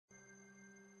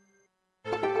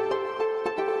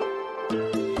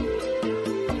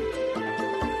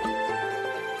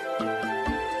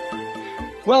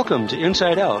Welcome to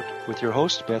Inside Out with your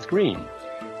host, Beth Green.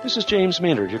 This is James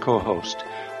Maynard, your co-host,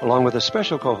 along with a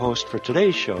special co-host for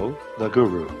today's show, The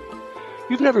Guru.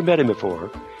 You've never met him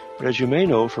before, but as you may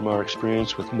know from our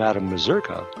experience with Madame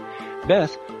Mazurka,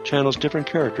 Beth channels different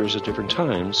characters at different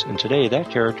times, and today that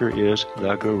character is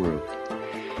The Guru.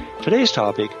 Today's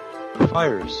topic,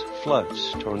 fires,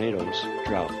 floods, tornadoes,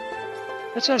 drought.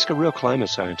 Let's ask a real climate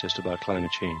scientist about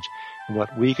climate change and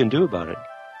what we can do about it.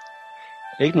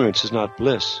 Ignorance is not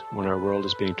bliss when our world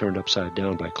is being turned upside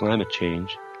down by climate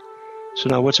change. So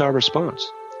now what's our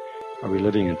response? Are we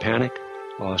living in panic,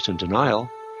 lost in denial,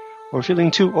 or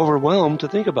feeling too overwhelmed to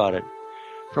think about it?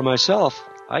 For myself,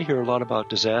 I hear a lot about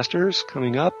disasters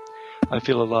coming up. I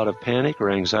feel a lot of panic or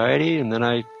anxiety, and then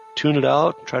I tune it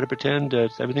out, try to pretend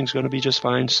that everything's going to be just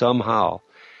fine somehow.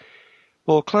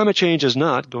 Well, climate change is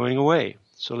not going away,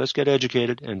 so let's get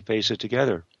educated and face it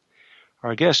together.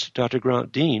 Our guest, Dr.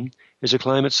 Deane, is a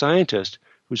climate scientist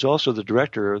who's also the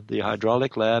director of the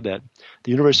hydraulic lab at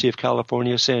the University of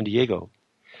California, San Diego.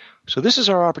 So this is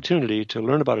our opportunity to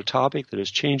learn about a topic that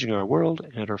is changing our world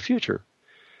and our future.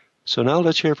 So now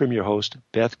let's hear from your host,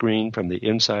 Beth Green from the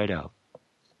Inside Out.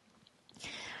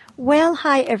 Well,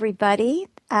 hi, everybody.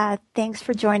 Thanks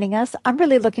for joining us. I'm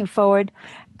really looking forward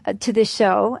to this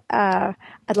show. I'd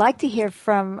like to hear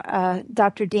from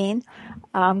Dr. Deane.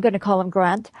 I'm going to call him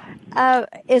Grant.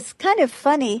 It's kind of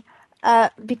funny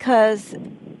because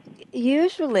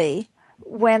usually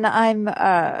when I'm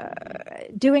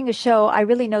doing a show, I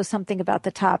really know something about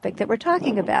the topic that we're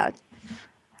talking about.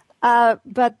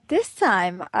 But this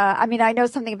time, I know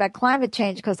something about climate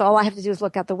change because all I have to do is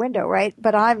look out the window, right?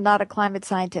 But I'm not a climate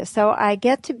scientist. So I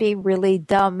get to be really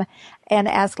dumb and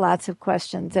ask lots of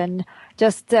questions and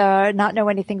just not know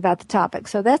anything about the topic.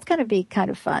 So that's going to be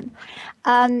kind of fun.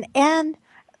 And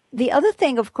the other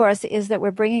thing, of course, is that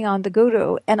we're bringing on the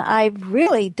Guru, and I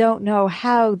really don't know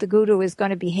how the Guru is going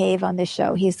to behave on this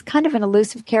show. He's kind of an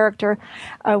elusive character.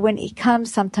 When he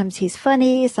comes, sometimes he's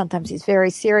funny, sometimes he's very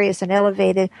serious and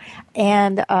elevated,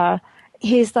 and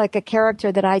he's like a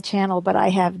character that I channel, but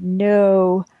I have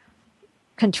no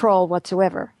control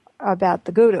whatsoever about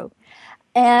the Guru.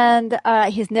 And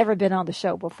he's never been on the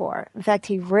show before. In fact,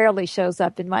 he rarely shows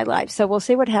up in my life, so we'll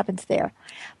see what happens there.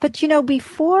 But,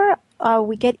 before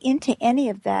we get into any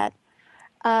of that,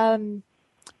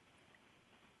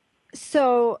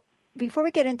 so before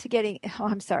we get into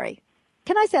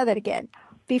can I say that again?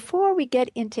 Before we get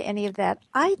into any of that,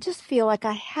 I just feel like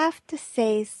I have to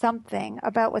say something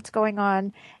about what's going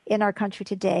on in our country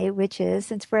today, which is,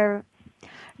 since we're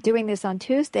doing this on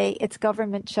Tuesday, it's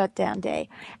government shutdown day.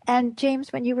 And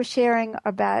James, when you were sharing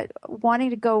about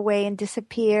wanting to go away and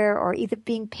disappear or either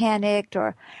being panicked,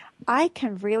 or I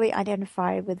can really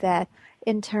identify with that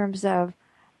in terms of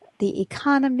the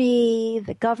economy,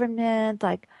 the government.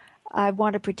 Like, I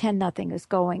want to pretend nothing is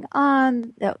going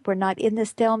on, that we're not in this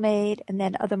stalemate. And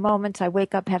then other moments I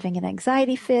wake up having an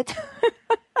anxiety fit.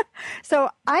 So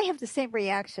I have the same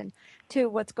reaction to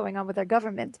what's going on with our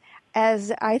government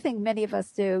as I think many of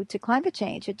us do to climate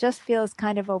change. It just feels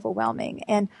kind of overwhelming.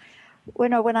 And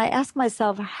when I ask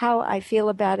myself how I feel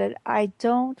about it, I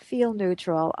don't feel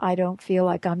neutral. I don't feel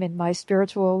like I'm in my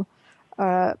spiritual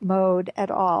mode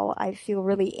at all. I feel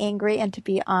really angry. And to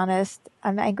be honest,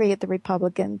 I'm angry at the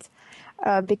Republicans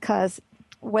because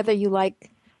whether you like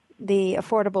the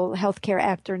Affordable Health Care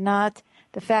Act or not,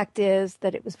 the fact is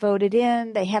that it was voted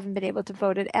in. They haven't been able to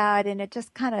vote it out. And it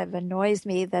just kind of annoys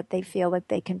me that they feel like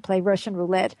they can play Russian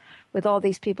roulette with all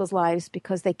these people's lives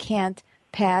because they can't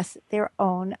pass their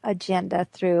own agenda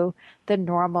through the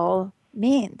normal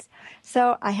means.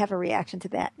 So I have a reaction to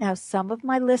that. Now, some of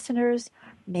my listeners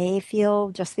may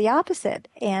feel just the opposite.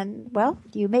 And, well,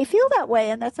 you may feel that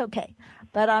way, and that's okay.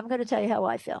 But I'm going to tell you how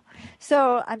I feel.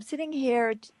 So I'm sitting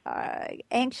here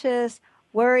anxious,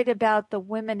 worried about the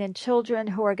women and children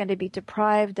who are going to be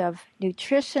deprived of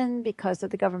nutrition because of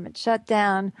the government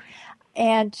shutdown,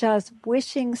 and just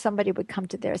wishing somebody would come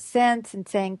to their sense and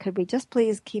saying, could we just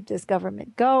please keep this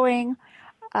government going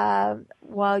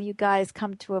while you guys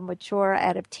come to a mature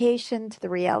adaptation to the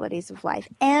realities of life.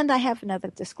 And I have another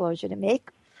disclosure to make,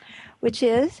 which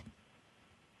is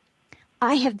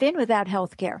I have been without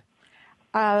health care.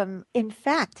 In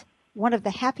fact, one of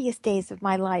the happiest days of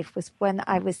my life was when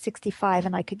I was 65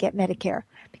 and I could get Medicare,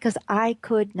 because I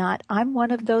could not. I'm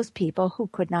one of those people who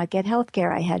could not get health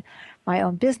care. I had my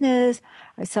own business.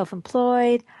 I was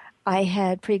self-employed. I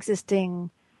had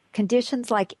pre-existing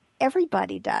conditions like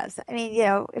everybody does. I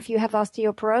mean, if you have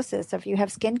osteoporosis, or if you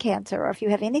have skin cancer, or if you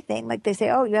have anything, like they say,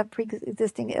 oh, you have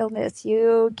pre-existing illness,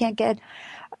 you can't get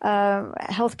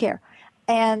health care.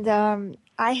 And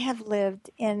I have lived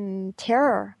in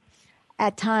terror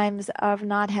at times of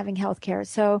not having health care.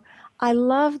 So I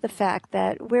love the fact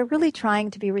that we're really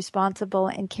trying to be responsible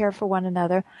and care for one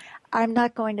another. I'm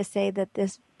not going to say that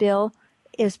this bill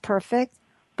is perfect,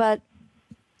 but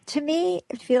to me,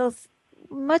 it feels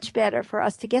much better for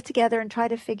us to get together and try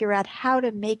to figure out how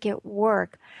to make it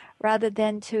work rather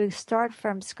than to start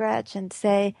from scratch and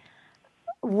say,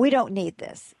 we don't need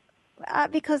this.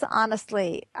 Because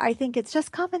honestly, I think it's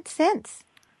just common sense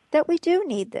that we do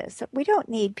need this. We don't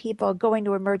need people going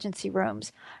to emergency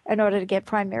rooms in order to get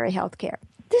primary health care.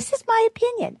 This is my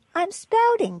opinion. I'm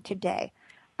spouting today.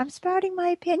 I'm spouting my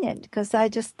opinion because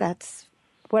that's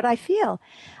what I feel.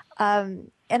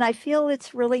 And I feel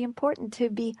it's really important to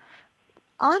be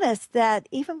honest that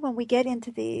even when we get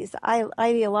into these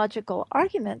ideological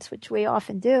arguments, which we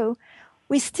often do,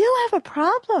 we still have a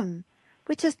problem,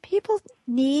 which is people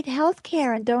need health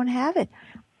care and don't have it.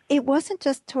 It wasn't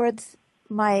just towards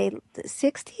my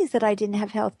 60s that I didn't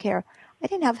have health care. I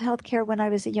didn't have health care when I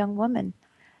was a young woman,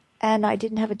 and I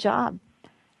didn't have a job.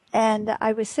 And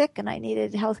I was sick, and I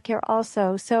needed health care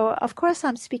also. So, of course,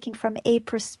 I'm speaking from a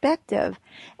perspective,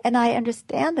 and I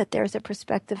understand that there's a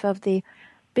perspective of the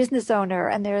business owner,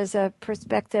 and there's a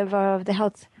perspective of the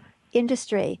health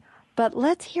industry. But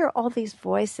let's hear all these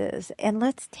voices, and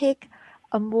let's take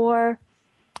a more,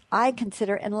 I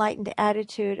consider, enlightened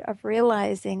attitude of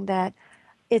realizing that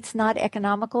it's not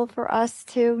economical for us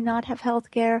to not have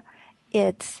health care.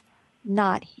 It's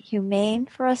not humane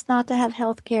for us not to have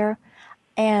health care.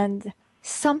 And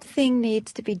something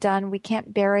needs to be done. We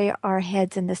can't bury our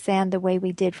heads in the sand the way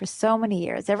we did for so many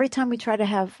years. Every time we try to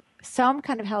have some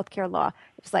kind of health care law,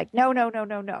 it's like, no, no, no,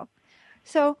 no, no.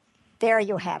 So there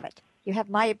you have it. You have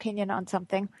my opinion on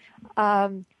something,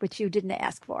 which you didn't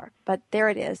ask for, but there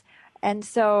it is. And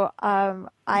so I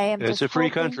am It's just a free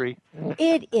hoping country.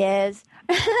 It is,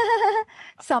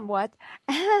 somewhat.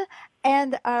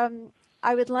 And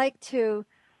I would like to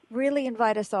really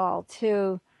invite us all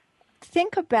to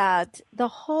think about the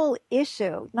whole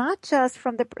issue, not just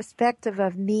from the perspective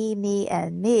of me,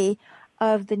 and me,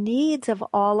 of the needs of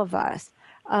all of us,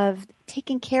 of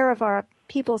taking care of our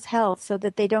people's health so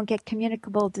that they don't get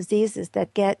communicable diseases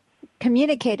that get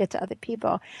communicated to other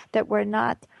people, that we're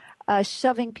not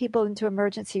shoving people into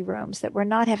emergency rooms, that we're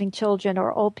not having children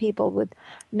or old people with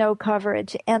no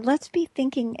coverage. And let's be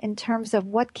thinking in terms of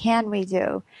what can we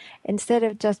do instead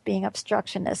of just being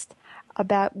obstructionist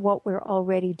about what we're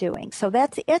already doing. So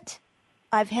that's it.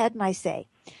 I've had my say.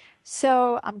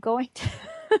 So I'm going to,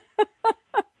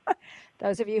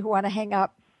 those of you who want to hang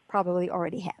up probably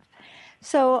already have.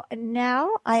 So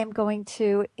now I am going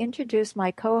to introduce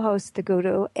my co-host, the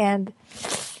Guru, and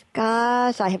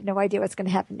gosh, I have no idea what's going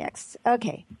to happen next.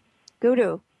 Okay,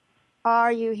 Guru,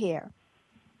 are you here?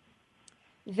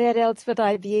 Where else would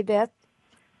I be, Beth?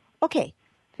 Okay,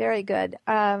 very good.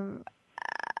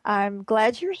 I'm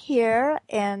glad you're here.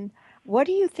 And what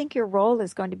do you think your role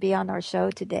is going to be on our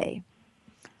show today?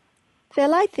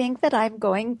 Well, I think that I'm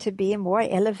going to be more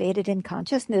elevated in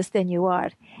consciousness than you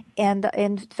are. And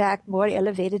in fact, more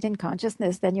elevated in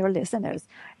consciousness than your listeners.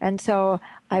 And so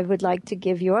I would like to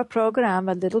give your program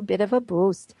a little bit of a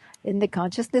boost in the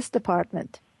consciousness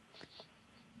department.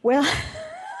 Well,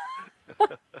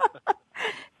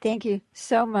 thank you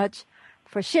so much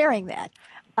for sharing that.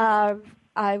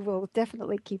 I will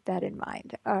definitely keep that in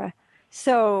mind.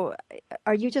 So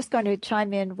are you just going to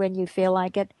chime in when you feel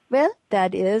like it? Well,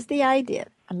 that is the idea,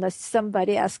 unless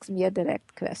somebody asks me a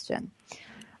direct question.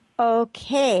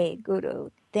 Okay,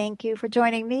 Guru, thank you for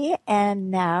joining me. And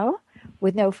now,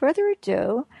 with no further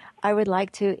ado, I would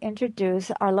like to introduce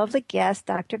our lovely guest,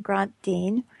 Dr. Grant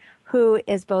Deane, who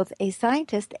is both a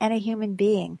scientist and a human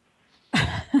being.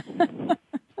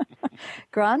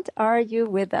 Grant, are you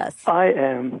with us? I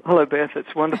am. Hello, Beth.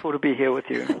 It's wonderful to be here with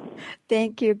you.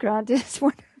 Thank you, Grant. It's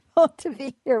wonderful to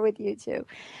be here with you, too.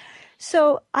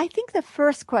 So I think the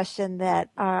first question that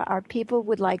our people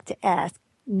would like to ask,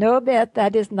 no, Beth,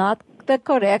 that is not the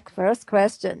correct first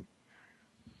question.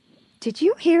 Did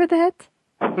you hear that?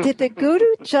 Did the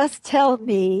Guru just tell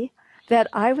me that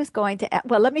I was going to ask?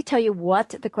 Well, let me tell you what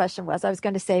the question was. I was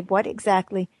going to say, what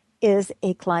exactly is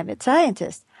a climate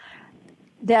scientist?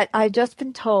 That I've just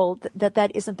been told that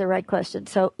that isn't the right question.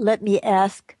 So let me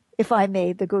ask, if I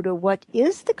may, the Guru, what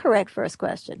is the correct first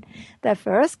question? The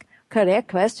first correct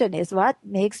question is, what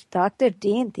makes Dr.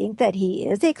 Deane think that he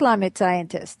is a climate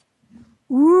scientist?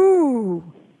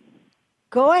 Ooh.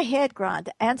 Go ahead, Grant.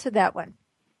 Answer that one.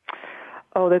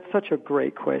 Oh, that's such a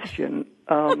great question.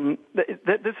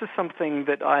 This is something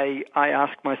that I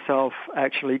ask myself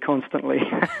actually constantly.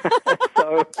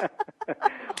 So,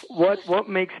 what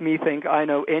makes me think I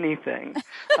know anything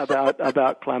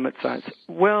about climate science?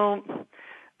 Well,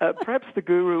 perhaps the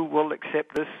guru will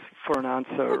accept this for an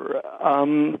answer.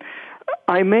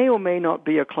 I may or may not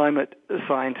be a climate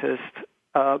scientist,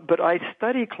 but I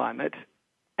study climate,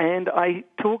 and I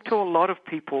talk to a lot of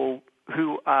people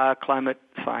who are climate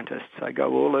scientists. I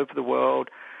go all over the world,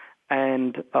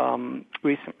 and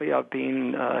recently I've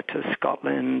been to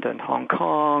Scotland and Hong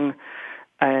Kong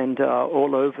and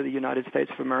all over the United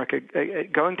States of America,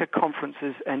 going to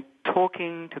conferences and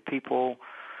talking to people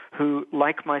who,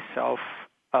 like myself,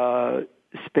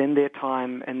 spend their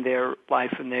time and their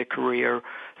life and their career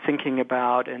thinking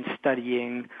about and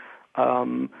studying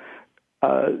the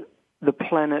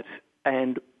planet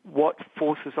and what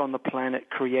forces on the planet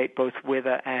create both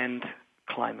weather and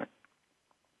climate.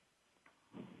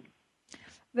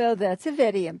 Well, that's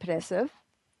very impressive.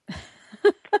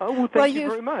 Oh, well, thank you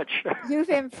very much. You've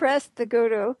impressed the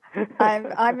guru.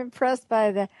 I'm impressed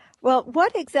by the. Well,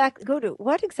 what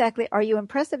exactly are you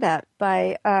impressed about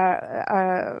by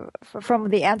from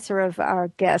the answer of our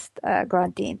guest,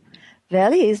 Grant Deane?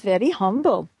 Well, he's very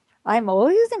humble. I'm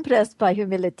always impressed by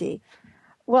humility.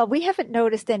 Well, we haven't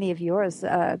noticed any of yours,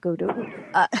 Guru.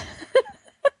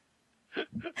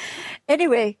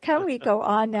 Anyway, can we go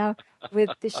on now with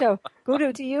the show?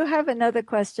 Guru, do you have another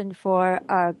question for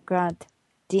Grant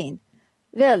Deane?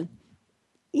 Well,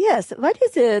 yes. What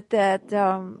is it that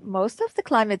most of the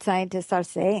climate scientists are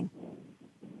saying?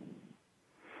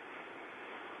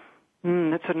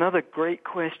 That's another great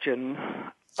question.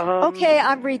 Okay,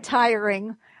 I'm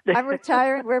retiring.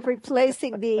 We're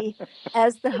replacing me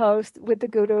as the host with the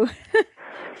guru.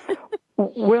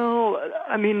 Well,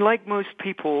 I mean, like most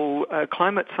people,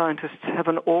 climate scientists have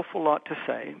an awful lot to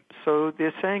say. So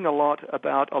they're saying a lot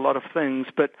about a lot of things.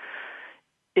 But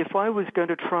if I was going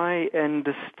to try and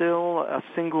distill a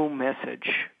single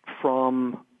message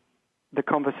from the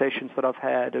conversations that I've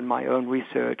had in my own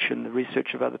research and the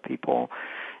research of other people,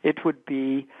 it would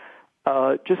be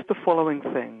just the following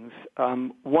things.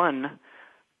 One,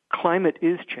 climate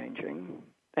is changing,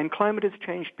 and climate has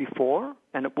changed before,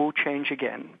 and it will change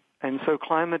again. And so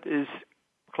climate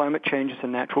change is a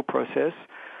natural process.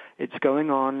 It's going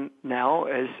on now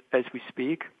as we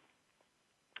speak.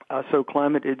 So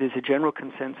there's a general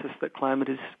consensus that climate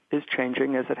is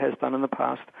changing as it has done in the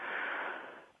past.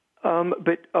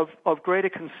 But of greater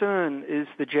concern is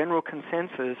the general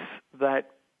consensus that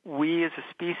we as a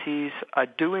species are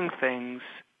doing things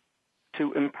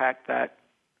to impact that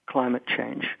climate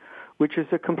change, which is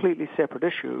a completely separate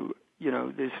issue. You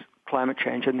know, there's climate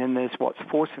change and then there's what's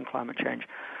forcing climate change.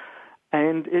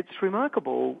 And it's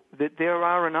remarkable that there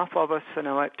are enough of us and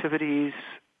our activities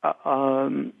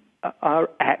are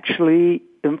actually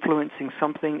influencing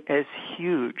something as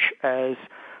huge as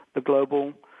the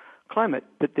global climate.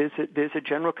 But there's a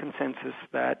general consensus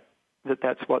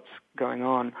that's what's going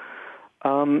on.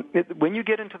 When you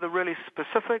get into the really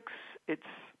specifics, it's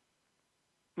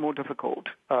more difficult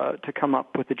to come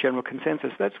up with a general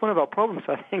consensus. That's one of our problems,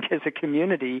 I think, as a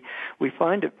community. We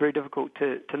find it very difficult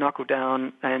to knuckle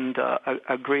down and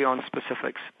agree on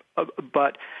specifics.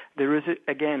 But there is,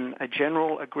 again, a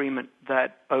general agreement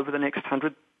that over the next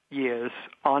 100 years,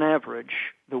 on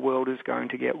average, the world is going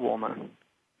to get warmer.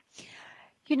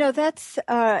 You know, that's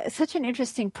such an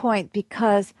interesting point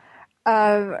because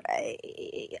I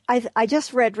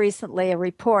just read recently a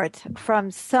report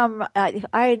from some,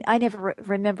 I never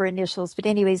remember initials, but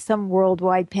anyway, some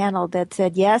worldwide panel that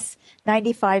said, yes,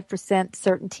 95%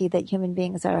 certainty that human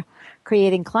beings are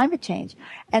creating climate change.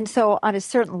 And so on a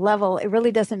certain level, it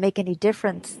really doesn't make any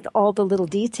difference, all the little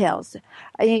details,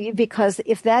 because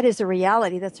if that is a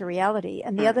reality, that's a reality.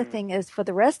 And the other thing is for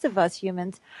the rest of us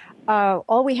humans,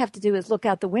 all we have to do is look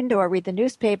out the window or read the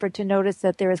newspaper to notice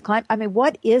that there is climate. I mean,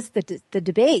 what is the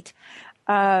debate?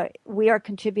 We are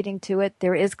contributing to it.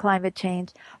 There is climate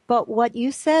change. But what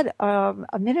you said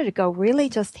a minute ago really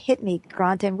just hit me,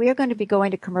 Grant, and we are going to be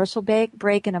going to commercial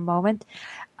break in a moment.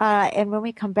 And when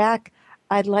we come back,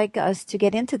 I'd like us to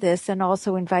get into this and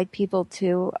also invite people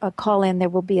to call in. There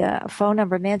will be a phone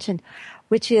number mentioned,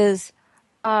 which is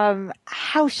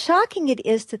how shocking it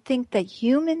is to think that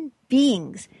human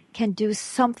beings can do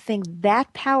something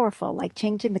that powerful, like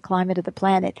changing the climate of the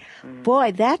planet.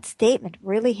 Boy, that statement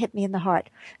really hit me in the heart.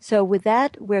 So with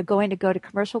that, we're going to go to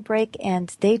commercial break, and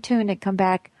stay tuned and come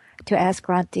back to ask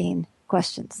Grant Deane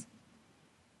questions.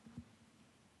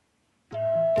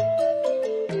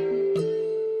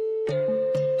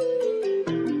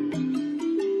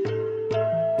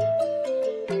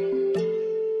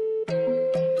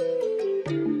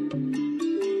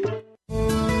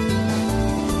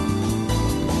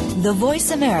 The Voice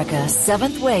America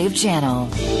 7th Wave Channel.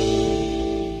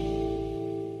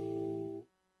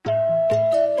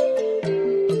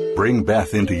 Bring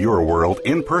Beth into your world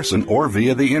in person or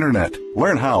via the internet.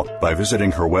 Learn how by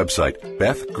visiting her website,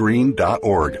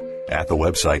 bethgreen.org. At the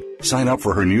website, sign up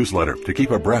for her newsletter to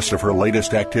keep abreast of her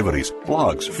latest activities,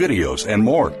 blogs, videos, and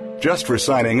more. Just for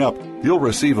signing up, you'll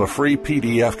receive a free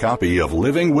PDF copy of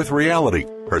Living with Reality,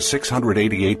 her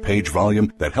 688-page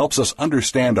volume that helps us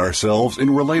understand ourselves in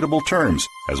relatable terms,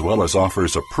 as well as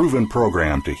offers a proven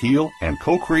program to heal and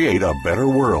co-create a better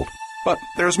world. But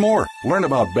there's more. Learn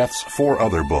about Beth's 4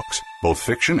 other books, both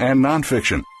fiction and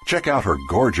nonfiction. Check out her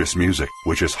gorgeous music,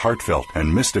 which is heartfelt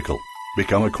and mystical.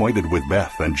 Become acquainted with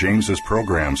Beth and James's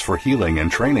programs for healing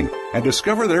and training, and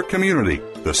discover their community,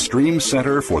 the Stream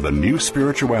Center for the New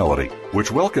Spirituality,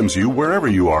 which welcomes you wherever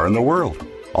you are in the world.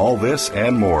 All this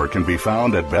and more can be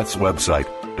found at Beth's website,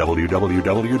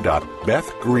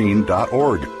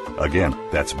 www.bethgreen.org. Again,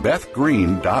 that's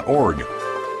bethgreen.org.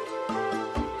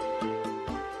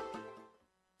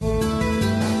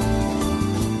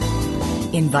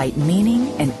 Invite meaning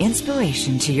and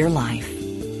inspiration to your life.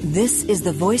 This is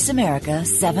the Voice America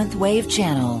 7th Wave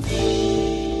Channel.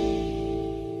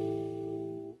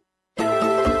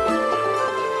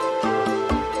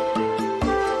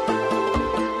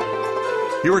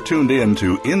 You're tuned in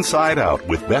to Inside Out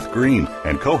with Beth Green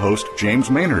and co-host James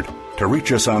Maynard. To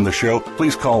reach us on the show,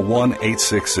 please call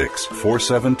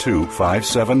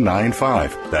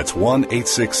 1-866-472-5795. That's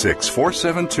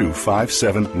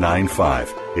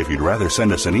 1-866-472-5795. If you'd rather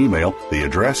send us an email, the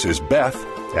address is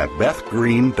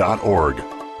beth@bethgreen.org.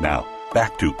 Now,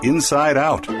 back to Inside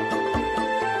Out.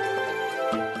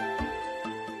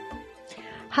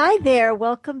 Hi there.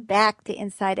 Welcome back to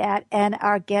Inside Out and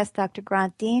our guest, Dr.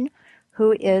 Grant Deane,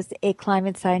 who is a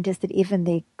climate scientist that even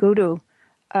the guru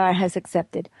has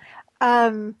accepted.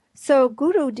 So,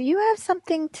 Guru, do you have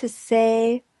something to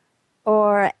say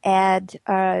or add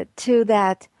to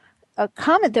that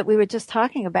comment that we were just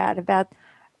talking about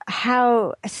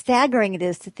how staggering it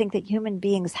is to think that human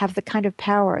beings have the kind of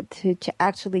power to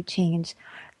actually change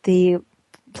the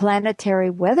planetary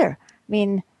weather? I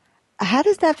mean, how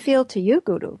does that feel to you,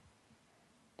 Guru?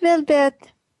 Well,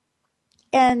 Beth,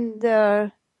 and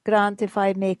Grant, if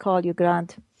I may call you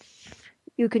Grant,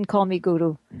 you can call me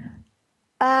Guru.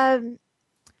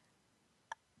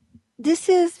 This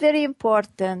is very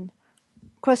important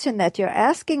question that you're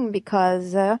asking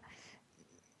because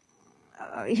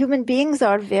human beings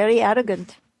are very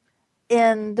arrogant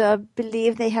and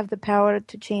believe they have the power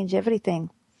to change everything.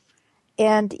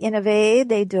 And in a way,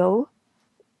 they do.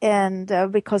 And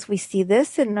because we see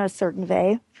this in a certain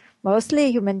way,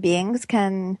 mostly human beings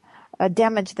can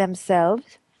damage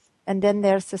themselves and then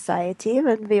their society.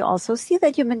 But we also see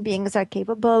that human beings are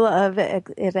capable of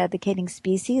eradicating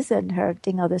species and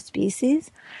hurting other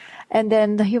species. And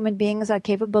then the human beings are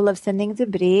capable of sending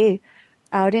debris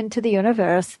out into the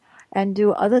universe and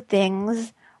do other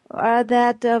things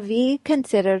that we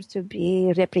consider to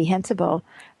be reprehensible.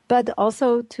 But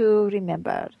also to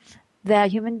remember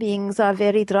that human beings are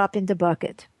very drop in the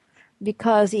bucket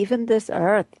because even this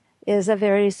earth is a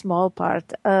very small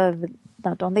part of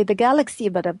not only the galaxy,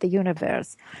 but of the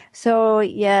universe. So,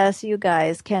 yes, you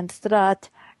guys can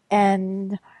strut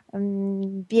and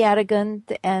be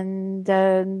arrogant and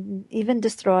even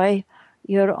destroy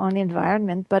your own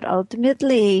environment, but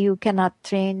ultimately you cannot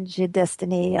change the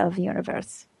destiny of the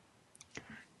universe.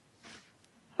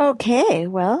 Okay,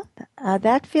 well,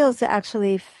 that feels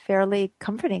actually fairly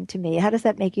comforting to me. How does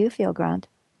that make you feel, Grant?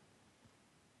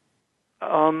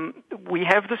 We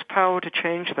have this power to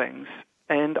change things,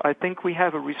 and I think we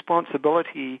have a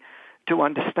responsibility to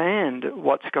understand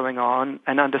what's going on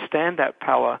and understand that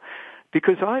power,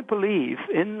 because I believe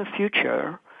in the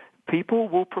future people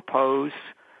will propose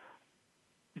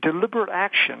deliberate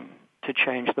action to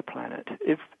change the planet.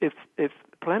 If the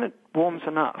planet warms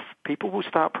enough, people will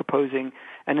start proposing,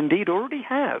 and indeed already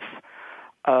have,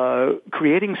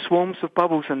 creating swarms of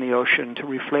bubbles in the ocean to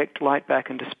reflect light back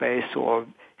into space, or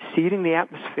seeding the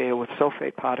atmosphere with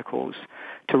sulfate particles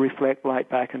to reflect light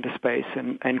back into space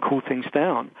and cool things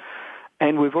down.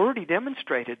 And we've already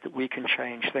demonstrated that we can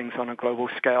change things on a global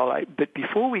scale. But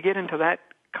before we get into that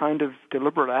kind of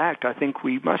deliberate act, I think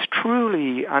we must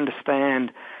truly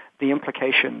understand the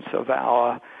implications of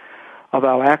our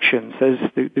actions. As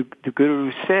the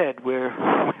Guru said, we're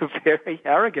very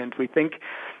arrogant. We think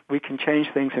we can change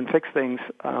things and fix things.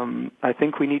 I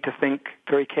think we need to think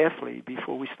very carefully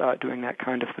before we start doing that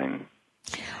kind of thing.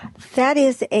 That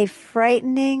is a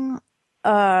frightening,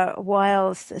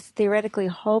 while theoretically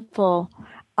hopeful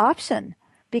option,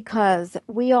 because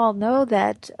we all know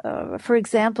that, for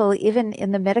example, even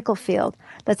in the medical field,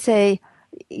 let's say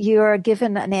you're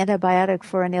given an antibiotic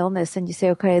for an illness and you say,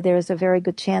 okay, there's a very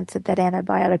good chance that that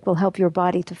antibiotic will help your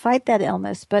body to fight that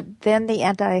illness, but then the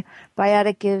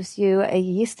antibiotic gives you a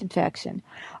yeast infection,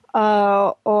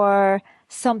 or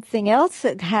something else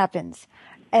that happens.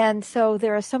 And so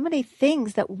there are so many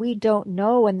things that we don't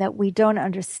know and that we don't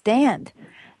understand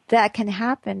that can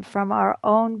happen from our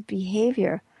own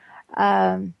behavior.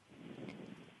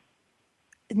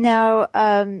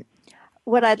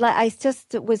 What I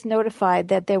just was notified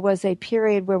that there was a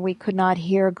period where we could not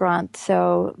hear Grant.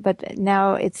 But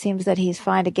now it seems that he's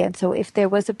fine again. So if there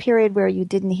was a period where you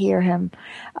didn't hear him,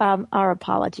 our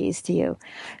apologies to you.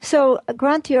 So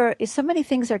Grant, so many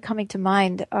things are coming to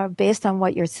mind based on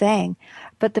what you're saying.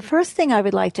 But the first thing I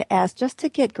would like to ask, just to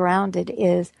get grounded,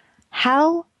 is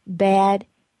how bad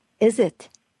is it?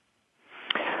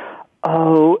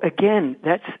 Oh, again,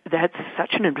 that's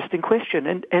such an interesting question.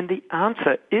 And the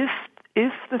answer is,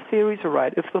 if the theories are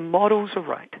right, if the models are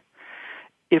right,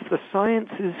 if the science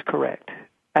is correct,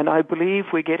 and I believe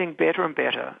we're getting better and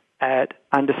better at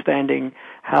understanding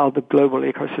how the global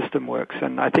ecosystem works,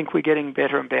 and I think we're getting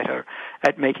better and better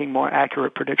at making more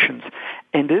accurate predictions.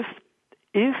 And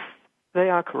if they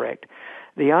are correct,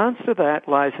 the answer to that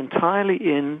lies entirely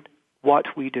in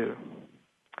what we do.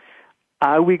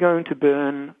 Are we going to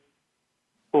burn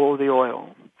all the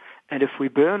oil? And if we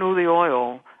burn all the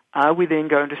oil, are we then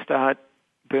going to start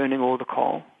burning all the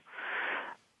coal?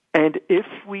 And if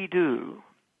we do,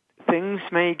 things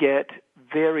may get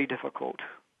very difficult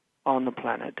on the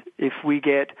planet. If we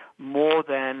get more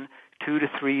than 2 to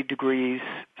 3 degrees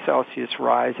Celsius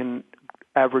rise in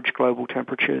average global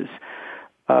temperatures,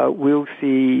 we'll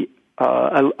see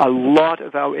a lot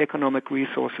of our economic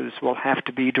resources will have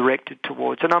to be directed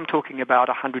towards, and I'm talking about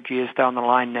 100 years down the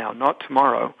line now, not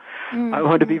tomorrow. Mm-hmm. I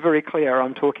want to be very clear.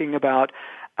 I'm talking about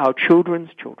our children's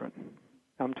children.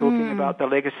 I'm talking about the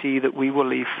legacy that we will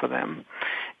leave for them.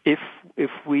 If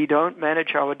we don't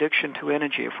manage our addiction to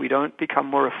energy, if we don't become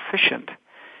more efficient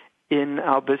in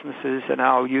our businesses and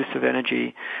our use of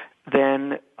energy,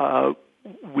 then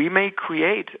we may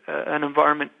create an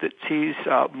environment that sees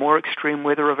more extreme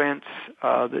weather events,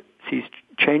 that sees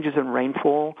changes in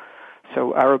rainfall,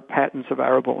 so patterns of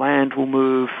arable land will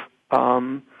move.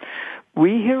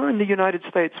 We here in the United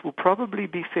States will probably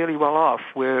be fairly well off.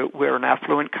 We're an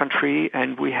affluent country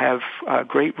and we have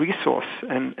great resource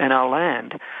in our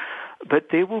land. But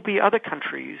there will be other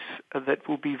countries that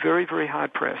will be very, very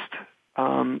hard-pressed.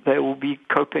 They will be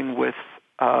coping with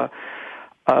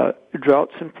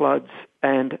droughts and floods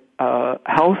and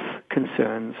health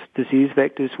concerns. Disease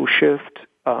vectors will shift.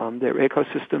 Their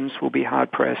ecosystems will be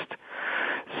hard-pressed.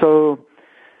 So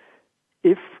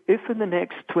if in the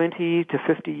next 20 to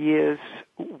 50 years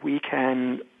we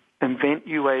can invent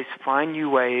new ways, find new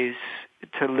ways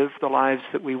to live the lives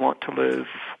that we want to live,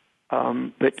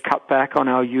 but cut back on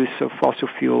our use of fossil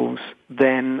fuels,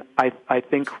 then I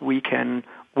think we can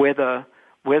weather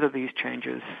these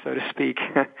changes, so to speak.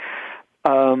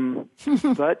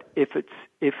 But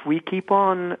if we keep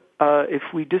on, if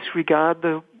we disregard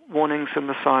the warnings and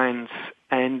the signs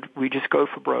and we just go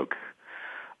for broke,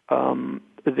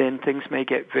 then things may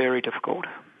get very difficult.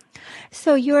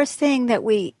 So you're saying that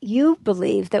you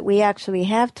believe that we actually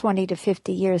have 20 to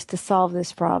 50 years to solve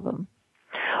this problem?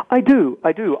 I do.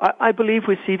 I believe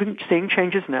we're seeing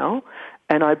changes now,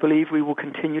 and I believe we will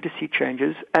continue to see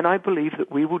changes, and I believe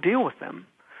that we will deal with them.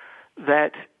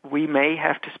 That we may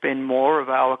have to spend more of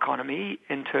our economy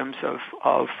in terms of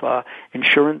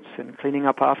insurance and cleaning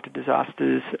up after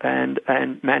disasters and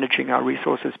managing our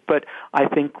resources, but I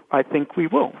think we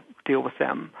will deal with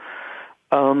them.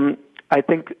 I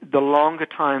think the longer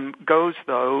time goes,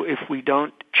 though, if we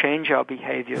don't change our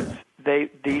behaviors,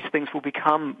 these things will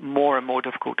become more and more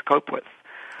difficult to cope with.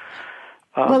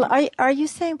 Well, are you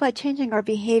saying by changing our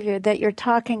behavior that you're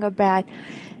talking about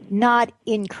not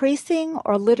increasing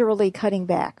or literally cutting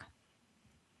back?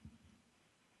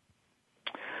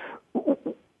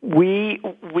 We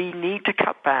need to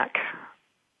cut back.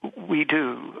 We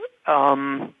do.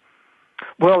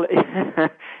 Well,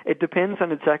 it depends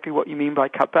on exactly what you mean by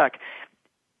cut back.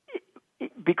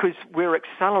 Because we're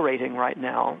accelerating right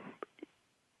now,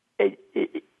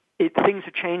 things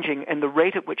are changing, and the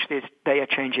rate at which they are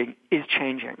changing is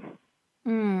changing.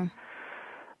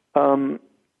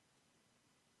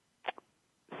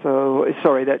 So,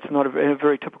 sorry, that's not in a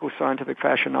very typical scientific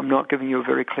fashion. I'm not giving you a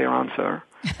very clear answer.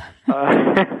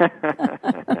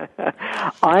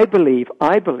 I believe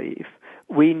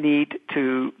we need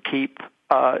to keep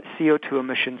CO2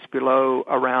 emissions below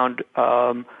around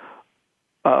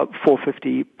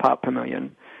 450 part per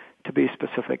million, to be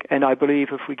specific. And I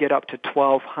believe if we get up to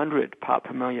 1,200 part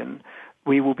per million,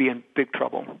 we will be in big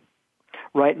trouble.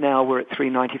 Right now we're at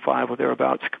 395 or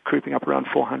thereabouts, creeping up around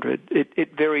 400.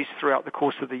 It varies throughout the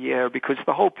course of the year because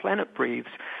the whole planet breathes.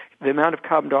 The amount of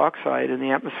carbon dioxide in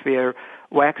the atmosphere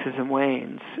waxes and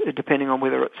wanes depending on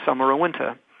whether it's summer or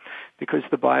winter, because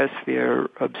the biosphere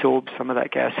absorbs some of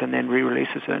that gas and then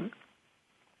re-releases it.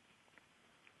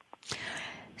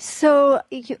 So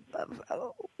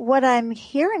what I'm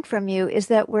hearing from you is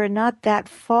that we're not that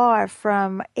far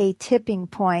from a tipping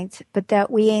point, but that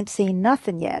we ain't seen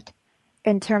nothing yet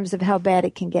in terms of how bad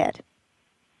it can get.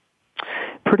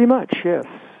 Pretty much, yes.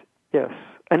 Yes.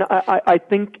 And I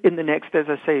think in the next, as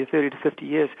I say, 30 to 50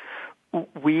 years,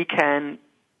 we can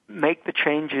make the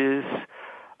changes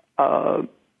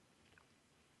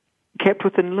kept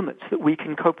within limits that we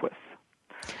can cope with.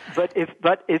 But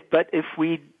if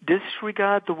we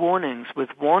disregard the warnings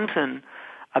with wanton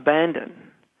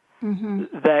abandon,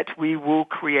 that we will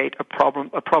create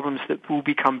problems that will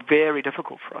become very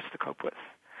difficult for us to cope with.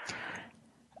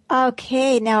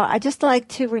 Okay, now I'd just like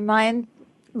to remind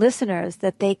listeners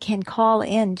that they can call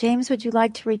in. James, would you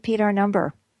like to repeat our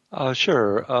number?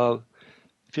 Sure.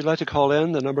 If you'd like to call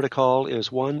in, the number to call is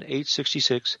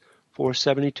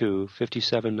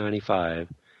 1-866-472-5795.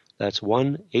 That's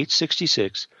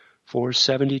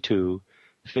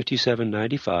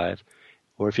 1-866-472-5795.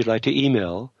 Or if you'd like to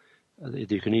email,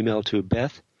 you can email to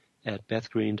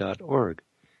beth@bethgreen.org.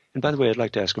 And by the way, I'd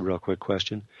like to ask a real quick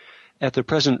question. At the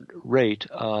present rate,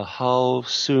 how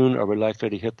soon are we likely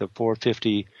to hit the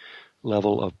 450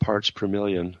 level of parts per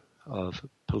million of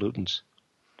pollutants?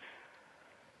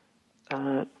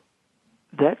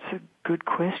 That's a good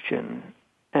question,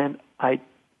 and I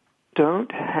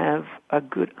don't have a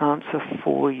good answer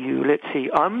for you. Let's see.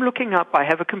 I'm looking up. I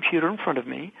have a computer in front of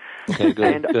me. Okay, good.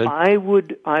 And good. I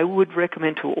would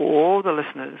recommend to all the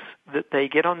listeners that they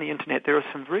get on the internet. There are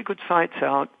some very good sites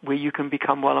out where you can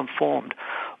become well informed.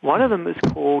 One of them is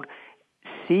called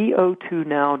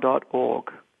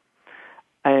co2now.org.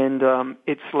 And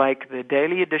it's like the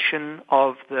daily edition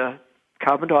of the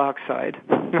carbon dioxide.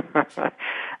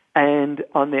 And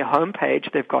on their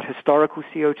homepage, they've got historical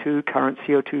CO2, current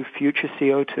CO2, future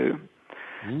CO2.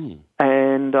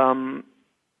 And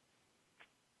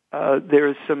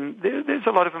there's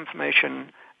a lot of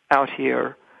information out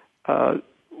here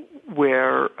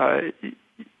where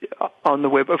on the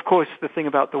web. Of course, the thing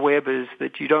about the web is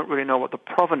that you don't really know what the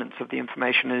provenance of the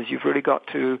information is. You've really got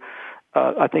to,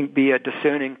 I think, be a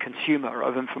discerning consumer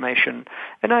of information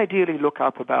and ideally look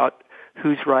up about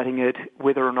who's writing it,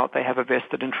 whether or not they have a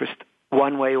vested interest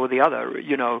one way or the other.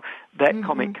 You know, that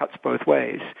comment cuts both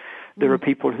ways. There are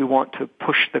people who want to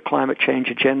push the climate change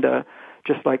agenda,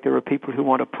 just like there are people who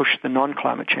want to push the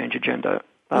non-climate change agenda.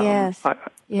 Yes.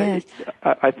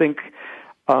 I think,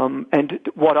 and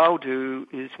what I'll do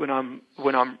is when I'm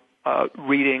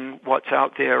reading what's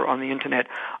out there on the internet,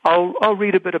 I'll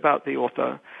read a bit about the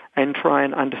author and try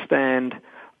and understand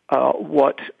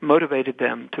what motivated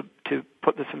them to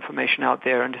put this information out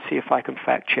there and to see if I can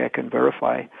fact check and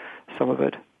verify some of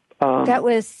it. That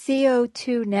was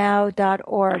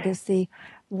co2now.org is the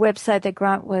website that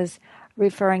Grant was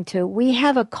referring to. We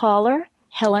have a caller,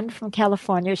 Helen from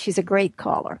California. She's a great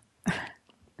caller.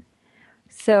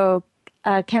 So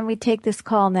can we take this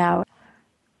call now?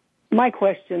 My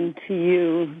question to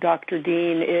you, Dr.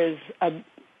 Deane, is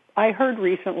I heard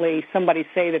recently somebody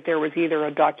say that there was either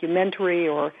a documentary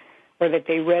or that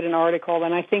they read an article,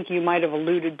 and I think you might have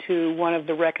alluded to one of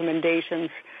the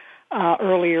recommendations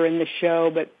earlier in the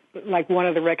show, but like one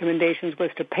of the recommendations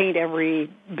was to paint every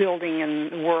building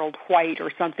in the world white or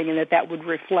something, and that would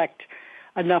reflect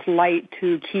enough light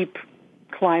to keep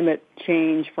climate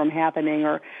change from happening.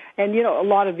 And you know, a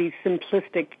lot of these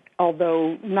simplistic,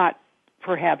 although not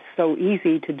perhaps so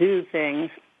easy to do things,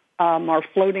 are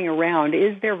floating around.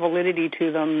 Is there validity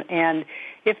to them? And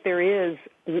if there is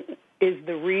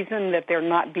the reason that they're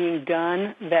not being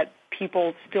done that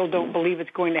people still don't believe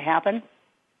it's going to happen?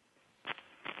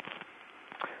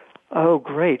 Oh,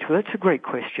 great. Well, that's a great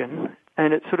question.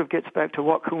 And it sort of gets back to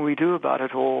what can we do about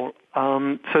it all.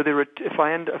 So there are, if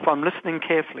I'm listening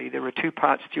carefully, there are two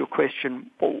parts to your question.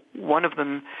 One of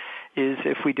them is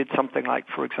if we did something like,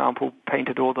 for example,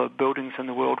 painted all the buildings in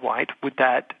the world white, would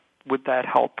that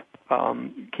help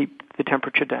keep the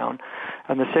temperature down?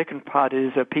 And the second part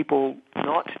is, are people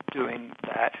not doing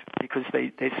that because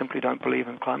they simply don't believe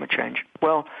in climate change?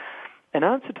 Well, in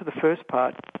answer to the first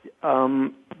part,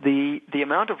 the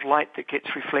amount of light that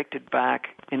gets reflected back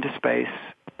into space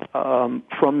from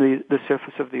the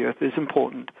surface of the Earth is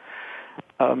important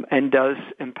and does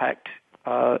impact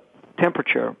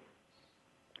temperature.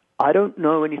 I don't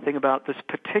know anything about this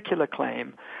particular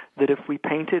claim that if we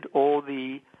painted all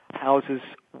the houses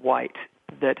white,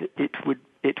 that it would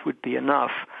it would be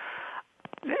enough.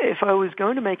 If I was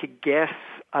going to make a guess,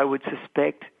 I would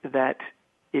suspect that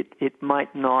it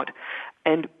might not.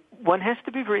 And one has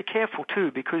to be very careful,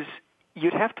 too, because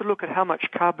you'd have to look at how much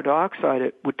carbon dioxide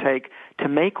it would take to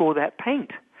make all that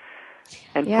paint.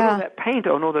 And put all that paint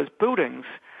on all those buildings.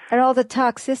 And all the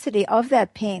toxicity of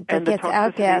that paint that gets outgassed.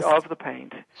 And the toxicity of the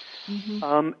paint.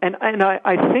 Mm-hmm. And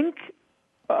I think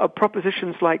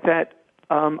propositions like that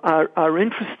are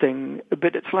interesting,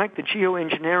 but it's like the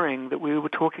geoengineering that we were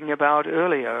talking about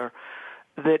earlier,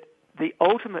 that the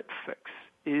ultimate fix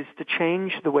is to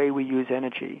change the way we use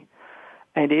energy.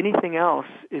 And anything else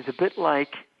is a bit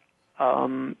like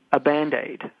a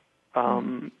Band-Aid.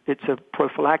 It's a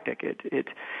prophylactic.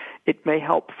 It may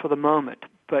help for the moment,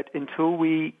 but until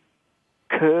we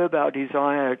curb our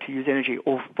desire to use energy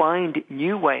or find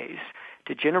new ways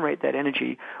to generate that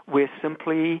energy, we're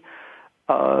simply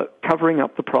covering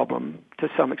up the problem to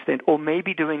some extent, or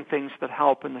maybe doing things that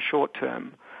help in the short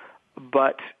term,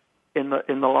 but in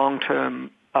the long term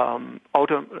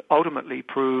ultimately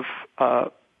prove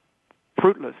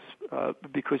fruitless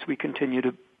because we continue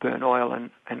to burn oil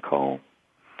and coal.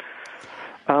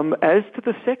 As to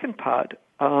the second part,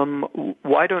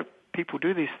 why don't people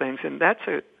do these things? And that's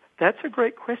a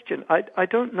great question. I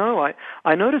don't know.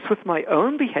 I notice with my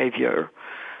own behavior,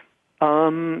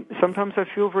 sometimes I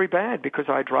feel very bad because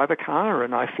I drive a car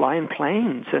and I fly in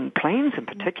planes, and planes in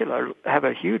particular have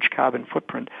a huge carbon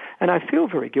footprint, and I feel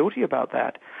very guilty about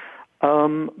that.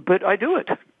 But I do it.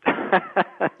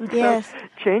 Yes. So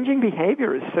changing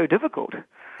behavior is so difficult.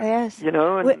 Yes.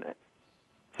 And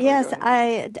yes,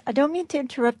 I don't mean to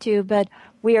interrupt you, but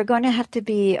we are going to have to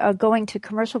be going to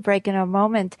commercial break in a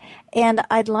moment. And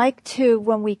I'd like to,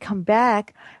 when we come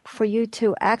back, for you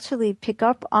to actually pick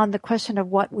up on the question of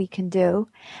what we can do.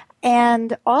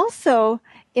 And also,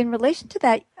 in relation to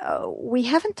that, we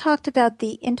haven't talked about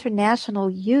the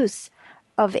international use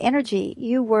of energy.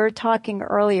 You were talking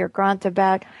earlier, Grant,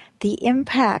 about the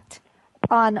impact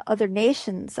on other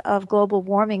nations of global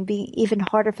warming being even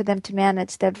harder for them to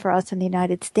manage than for us in the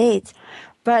United States.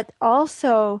 But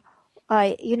also,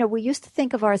 we used to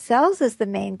think of ourselves as the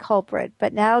main culprit,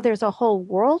 but now there's a whole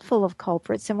world full of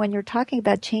culprits. And when you're talking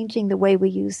about changing the way we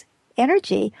use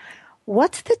energy,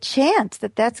 what's the chance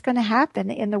that that's going to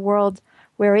happen in the world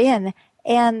we're in?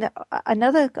 And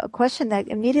another question that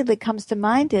immediately comes to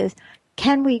mind is,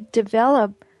 can we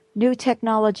develop new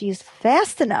technologies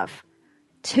fast enough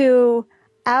to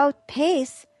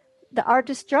outpace our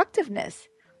destructiveness?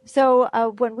 So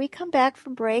when we come back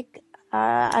from break,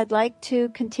 I'd like to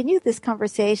continue this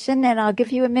conversation, and I'll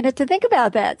give you a minute to think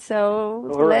about that. So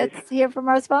let's hear from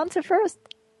our sponsor first.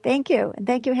 Thank you. And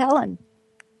thank you, Helen.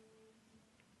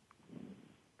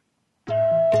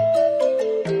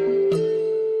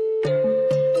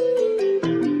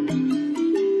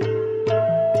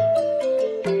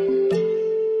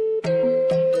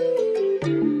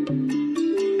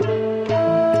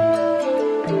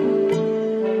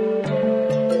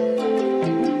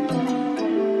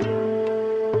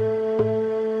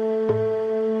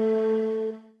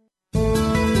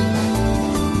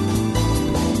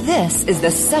 This is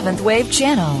the Seventh Wave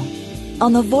Channel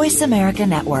on the Voice America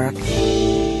Network.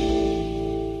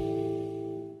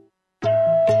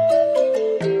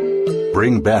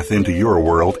 Bring Beth into your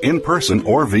world in person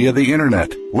or via the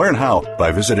internet. Learn how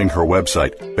by visiting her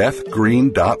website,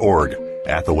 bethgreen.org.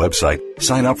 At the website,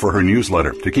 sign up for her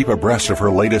newsletter to keep abreast of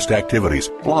her latest activities,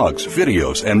 blogs,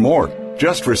 videos, and more.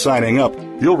 Just for signing up,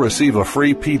 you'll receive a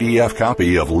free PDF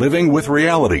copy of Living with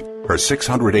Reality, her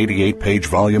 688-page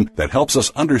volume that helps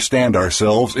us understand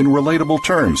ourselves in relatable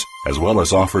terms, as well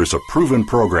as offers a proven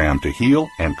program to heal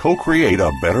and co-create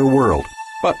a better world.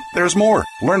 But there's more.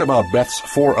 Learn about Beth's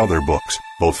 4 other books,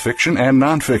 both fiction and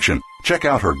nonfiction. Check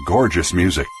out her gorgeous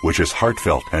music, which is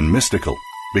heartfelt and mystical.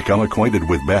 Become acquainted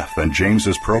with Beth and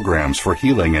James's programs for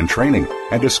healing and training,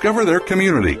 and discover their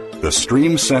community, the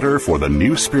Stream Center for the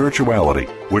New Spirituality,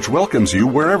 which welcomes you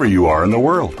wherever you are in the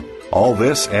world. All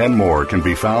this and more can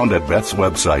be found at Beth's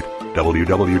website,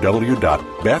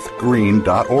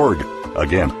 www.bethgreen.org.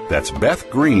 Again, that's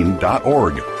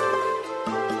bethgreen.org.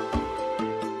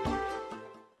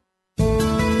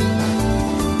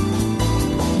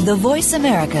 The Voice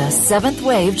America Seventh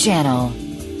Wave Channel.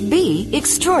 Be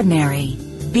extraordinary.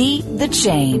 Be the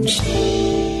change.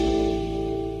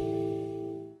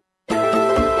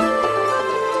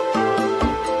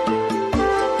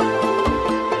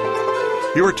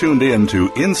 You're tuned in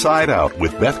to Inside Out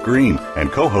with Beth Green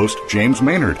and co-host James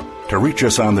Maynard. To reach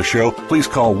us on the show, please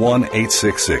call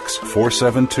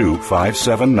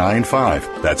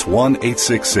 1-866-472-5795. That's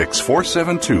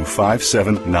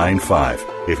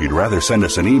 1-866-472-5795. If you'd rather send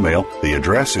us an email, the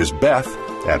address is Beth,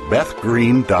 at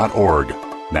bethgreen.org.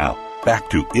 Now, back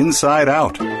to Inside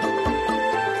Out.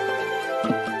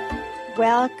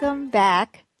 Welcome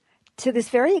back to this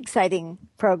very exciting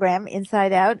program,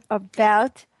 Inside Out,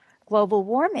 about global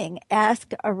warming.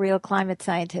 Ask a real climate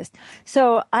scientist.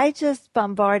 So I just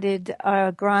bombarded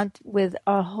Grant with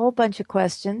a whole bunch of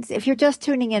questions. If you're just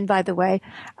tuning in, by the way,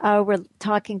 we're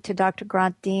talking to Dr.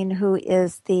 Grant Deane, who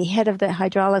is the head of the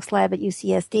hydraulics lab at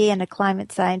UCSD and a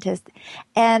climate scientist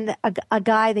and a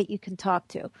guy that you can talk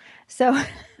to. So,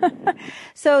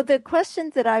 so the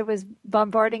questions that I was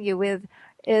bombarding you with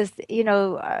is,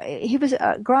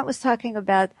 Grant was talking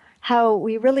about how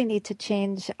we really need to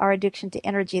change our addiction to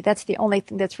energy. That's the only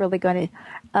thing that's really going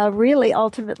to really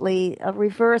ultimately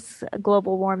reverse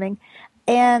global warming.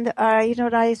 And, I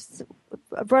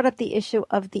brought up the issue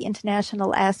of the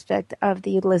international aspect of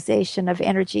the utilization of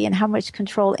energy and how much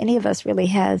control any of us really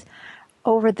has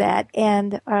over that.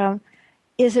 And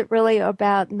is it really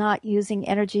about not using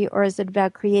energy, or is it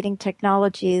about creating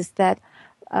technologies that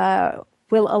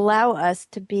will allow us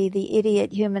to be the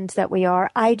idiot humans that we are?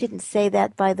 I didn't say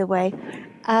that, by the way,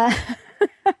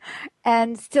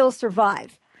 and still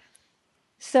survive.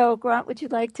 So, Grant, would you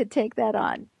like to take that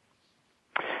on?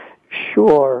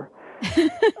 Sure.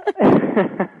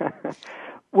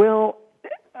 Well,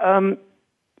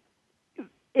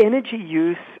 energy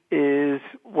use is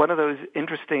one of those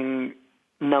interesting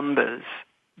numbers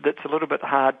that's a little bit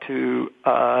hard to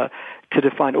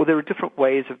define, or there are different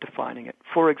ways of defining it.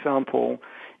 For example,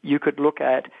 you could look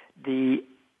at the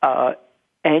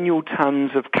annual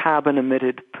tons of carbon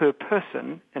emitted per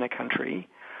person in a country,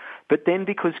 but then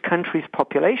because countries'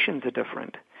 populations are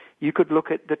different, you could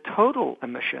look at the total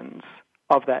emissions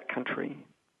of that country.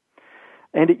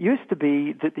 And it used to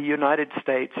be that the United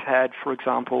States had, for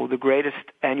example, the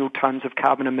greatest annual tons of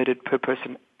carbon emitted per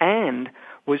person and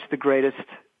was the greatest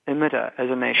emitter as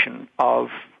a nation of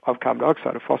carbon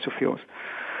dioxide, of fossil fuels.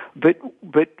 But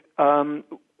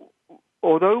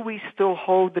although we still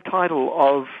hold the title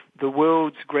of the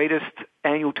world's greatest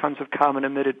annual tons of carbon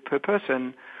emitted per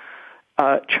person,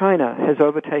 China has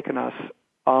overtaken us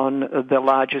on the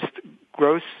largest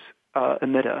gross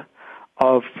emitter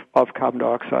of carbon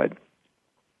dioxide.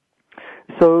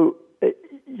 So,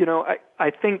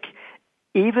 I think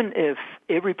even if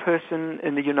every person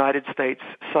in the United States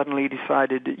suddenly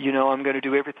decided, I'm going to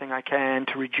do everything I can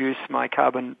to reduce my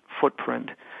carbon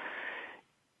footprint,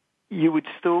 you would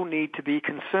still need to be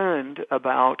concerned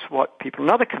about what people in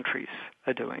other countries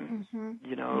are doing.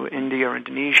 Mm-hmm. India,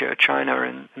 Indonesia, China,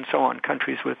 and so on,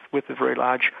 countries with a very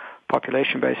large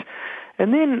population base.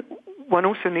 And then one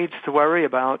also needs to worry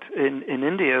about, in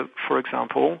India, for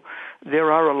example,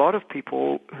 there are a lot of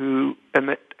people who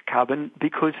emit carbon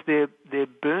because they're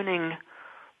burning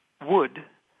wood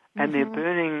and they're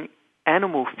burning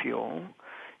animal fuel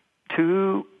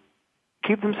to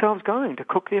keep themselves going, to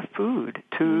cook their food,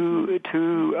 to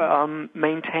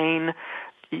maintain,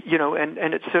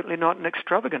 and it's certainly not an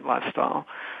extravagant lifestyle.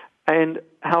 And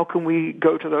how can we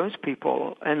go to those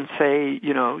people and say,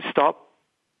 stop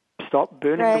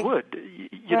burning the wood,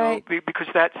 because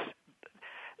that's,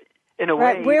 in a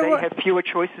way, they have fewer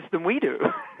choices than we do.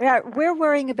 Yeah, we're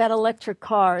worrying about electric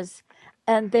cars,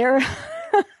 and they're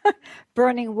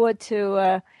burning wood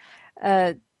to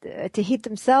heat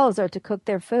themselves or to cook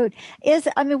their food.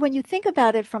 When you think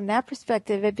about it from that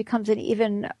perspective, it becomes an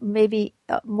even maybe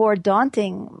more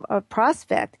daunting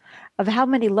prospect of how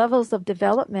many levels of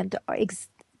development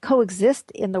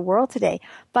coexist in the world today.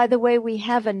 By the way, we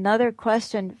have another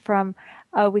question from,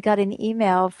 we got an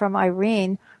email from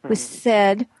Irene who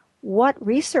said, what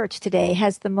research today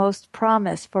has the most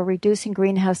promise for reducing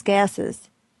greenhouse gases?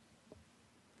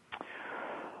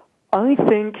 I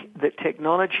think that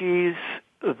technologies,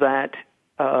 let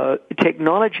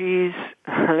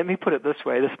me put it this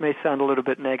way, this may sound a little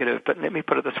bit negative, but let me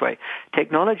put it this way.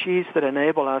 Technologies that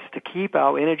enable us to keep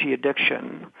our energy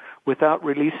addiction without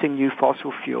releasing new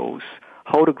fossil fuels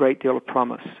hold a great deal of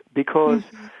promise, because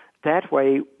that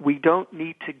way we don't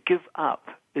need to give up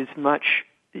as much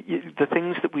the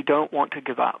things that we don't want to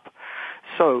give up.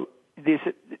 So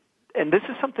and this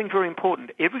is something very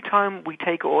important. Every time we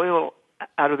take oil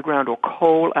out of the ground or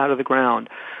coal out of the ground,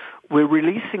 we're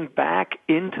releasing back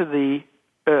into the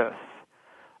earth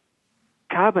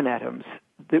carbon atoms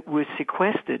that were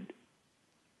sequestered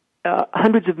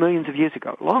hundreds of millions of years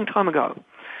ago, a long time ago,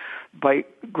 by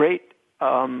great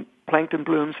plankton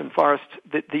blooms and forests.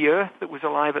 The earth that was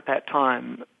alive at that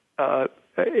time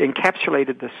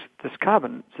encapsulated this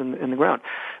carbon in the ground.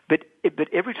 But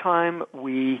every time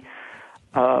we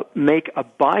make a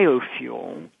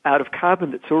biofuel out of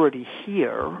carbon that's already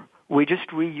here, we're just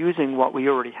reusing what we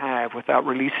already have without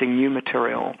releasing new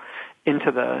material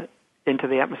into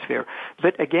the atmosphere.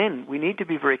 But again, we need to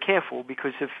be very careful,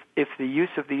 because if the use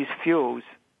of these fuels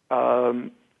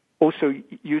also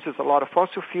uses a lot of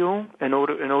fossil fuel in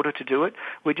order to do it,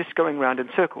 we're just going round in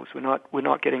circles. We're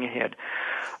not getting ahead.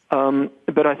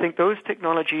 But I think those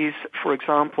technologies, for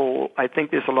example, I think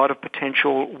there's a lot of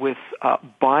potential with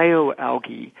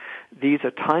bioalgae. These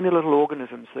are tiny little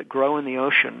organisms that grow in the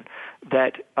ocean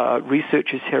that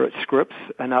researchers here at Scripps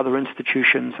and other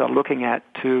institutions are looking at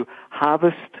to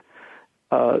harvest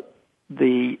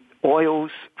the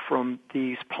oils from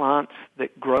these plants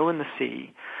that grow in the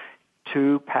sea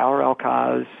to power our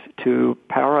cars, to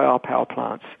power our power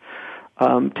plants,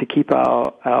 to keep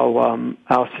our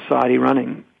society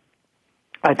running.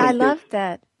 I love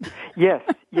that. Yes.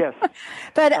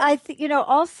 But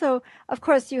also, of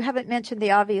course, you haven't mentioned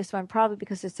the obvious one, probably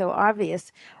because it's so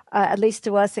obvious, at least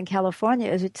to us in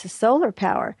California, is it's solar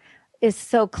power. It's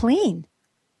so clean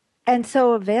and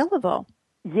so available.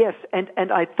 Yes, and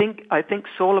I think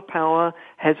solar power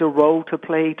has a role to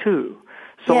play too.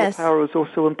 Solar power is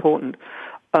also important.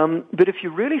 But if you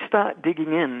really start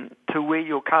digging in to where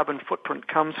your carbon footprint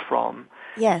comes from,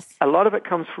 a lot of it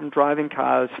comes from driving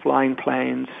cars, flying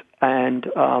planes, and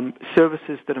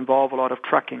services that involve a lot of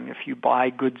trucking. If you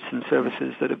buy goods and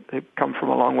services that have come from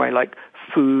a long way, like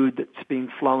food that's being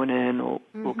flown in or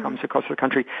comes across the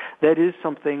country, that is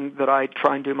something that I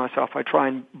try and do myself. I try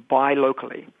and buy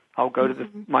locally. I'll go to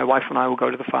my wife and I will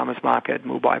go to the farmer's market and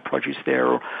we'll buy produce there,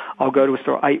 or I'll go to a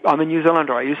store. I'm a New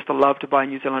Zealander. I used to love to buy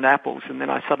New Zealand apples, and then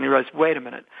I suddenly realized, wait a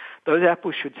minute, those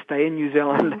apples should stay in New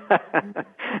Zealand,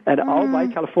 and I'll buy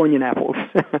Californian apples.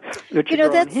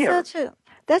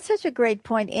 That's such a great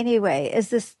point anyway, is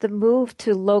this the move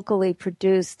to locally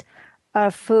produced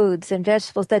foods and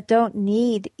vegetables that don't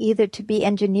need either to be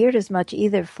engineered as much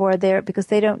either because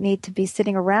they don't need to be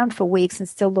sitting around for weeks and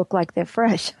still look like they're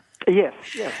fresh. Yes,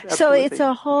 absolutely. So it's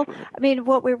a whole,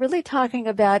 what we're really talking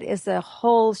about is a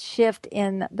whole shift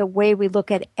in the way we look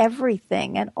at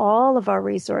everything and all of our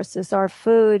resources, our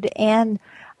food, and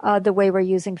the way we're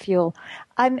using fuel.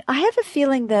 I have a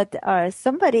feeling that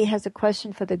somebody has a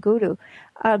question for the guru.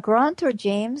 Grant or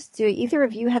James, do either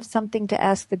of you have something to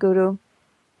ask the guru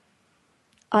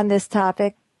on this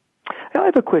topic? I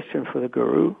have a question for the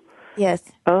guru. Yes.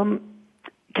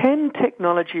 Can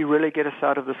technology really get us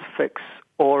out of this fix?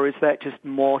 Or is that just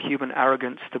more human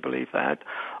arrogance to believe that?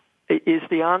 Is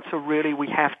the answer really we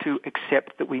have to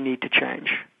accept that we need to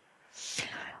change?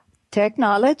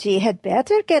 Technology had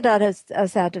better get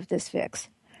us out of this fix,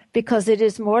 because it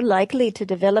is more likely to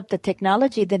develop the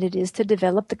technology than it is to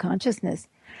develop the consciousness.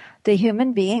 The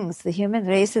human beings, the human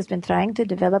race has been trying to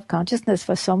develop consciousness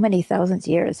for so many thousands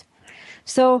of years.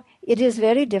 So it is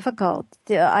very difficult.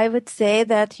 I would say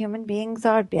that human beings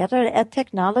are better at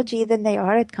technology than they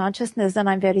are at consciousness, and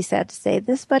I'm very sad to say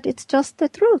this, but it's just the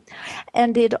truth.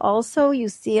 And it also, you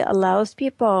see, allows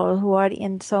people who are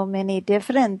in so many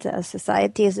different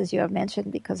societies, as you have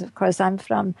mentioned, because of course I'm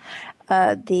from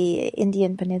the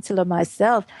Indian Peninsula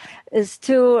myself, is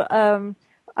to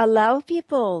allow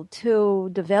people to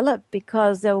develop,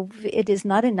 because it is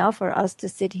not enough for us to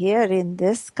sit here in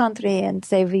this country and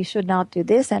say we should not do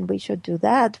this and we should do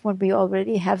that when we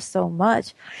already have so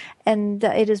much. And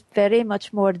it is very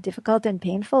much more difficult and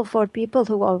painful for people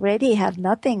who already have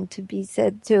nothing to be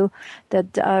said to,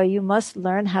 that you must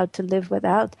learn how to live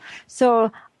without.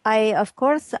 So I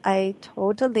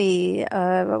totally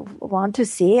want to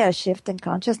see a shift in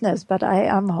consciousness, but I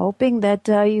am hoping that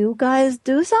you guys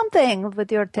do something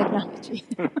with your technology.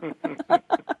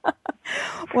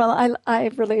 Well,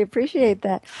 I really appreciate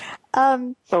that.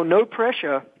 No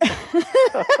pressure.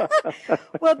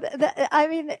 Well,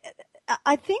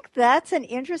 I think that's an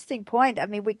interesting point.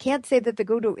 We can't say that the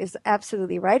guru is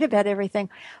absolutely right about everything,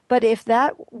 but if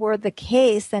that were the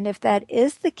case, and if that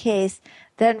is the case,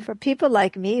 then for people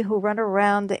like me who run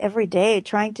around every day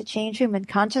trying to change human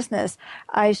consciousness,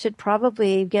 I should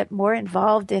probably get more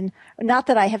involved in, not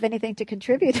that I have anything to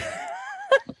contribute.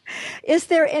 Is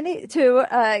there any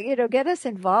to, get us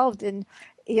involved in,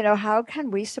 how can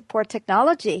we support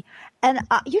technology? And,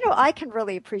 I can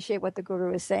really appreciate what the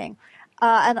guru is saying.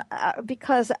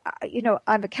 Because,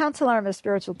 I'm a counselor, I'm a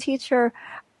spiritual teacher,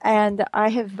 and I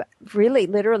have really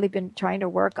literally been trying to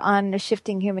work on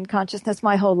shifting human consciousness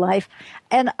my whole life.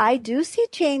 And I do see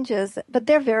changes, but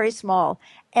they're very small.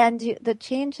 And the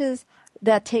changes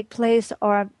that take place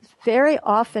are very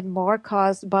often more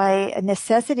caused by a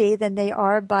necessity than they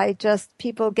are by just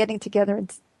people getting together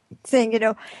and saying,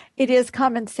 it is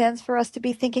common sense for us to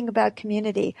be thinking about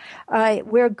community.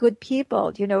 We're good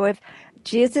people. If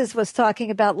Jesus was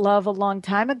talking about love a long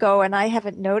time ago, and I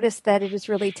haven't noticed that it has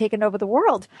really taken over the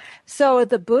world. So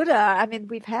the Buddha,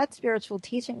 we've had spiritual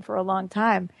teaching for a long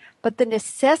time, but the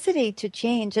necessity to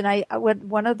change, and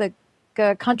one of the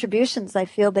contributions I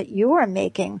feel that you are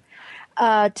making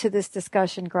to this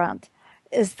discussion, Grant,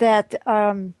 is that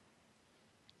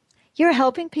you're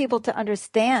helping people to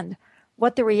understand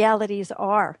what the realities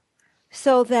are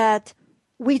so that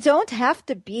we don't have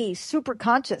to be super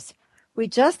conscious. We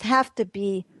just have to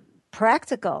be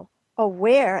practical,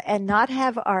 aware, and not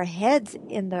have our heads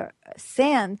in the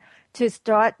sand to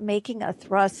start making a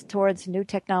thrust towards new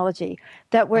technology,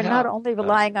 that we're not only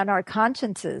relying on our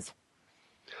consciences.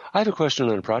 I have a question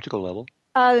on a practical level.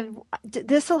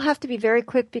 This will have to be very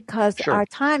quick because Sure. Our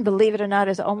time, believe it or not,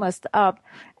 is almost up.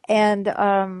 And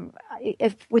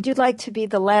would you like to be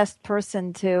the last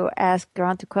person to ask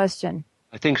Grant a question?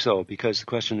 I think so, because the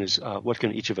question is, what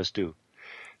can each of us do?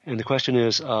 And the question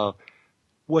is,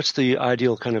 what's the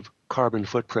ideal kind of carbon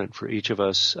footprint for each of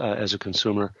us as a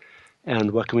consumer?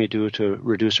 And what can we do to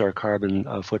reduce our carbon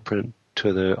footprint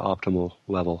to the optimal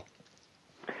level?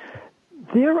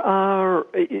 There are,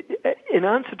 in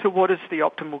answer to what is the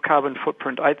optimal carbon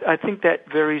footprint, I think that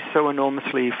varies so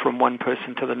enormously from one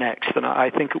person to the next, and I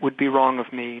think it would be wrong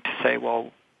of me to say,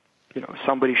 well,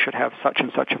 somebody should have such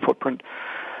and such a footprint.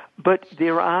 But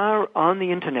there are, on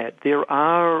the internet, there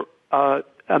are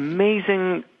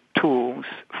amazing tools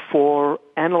for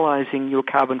analyzing your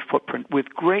carbon footprint with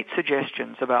great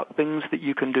suggestions about things that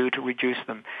you can do to reduce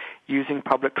them, using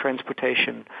public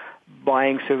transportation,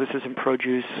 buying services and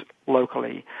produce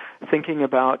locally, thinking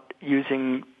about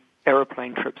using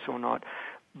aeroplane trips or not,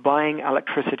 buying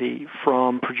electricity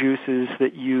from producers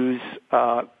that use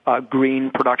green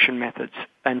production methods,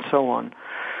 and so on.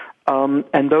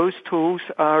 And those tools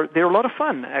they're a lot of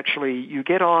fun, actually. You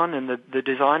get on, and the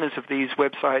designers of these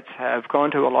websites have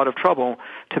gone to a lot of trouble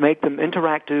to make them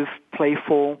interactive,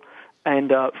 playful,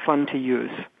 and fun to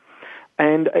use.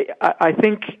 And I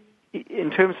think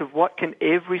in terms of what can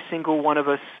every single one of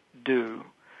us do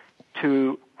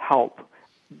to help,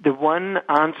 the one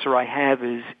answer I have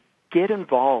is get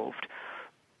involved,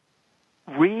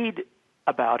 read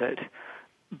about it,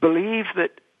 believe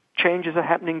that changes are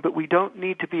happening, but we don't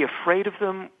need to be afraid of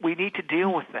them. We need to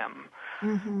deal with them.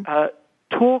 Mm-hmm.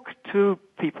 Talk to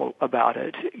people about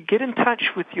it. Get in touch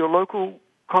with your local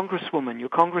congresswoman, your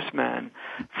congressman.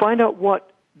 Find out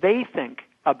what they think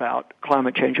about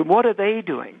climate change and what are they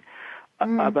doing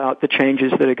about the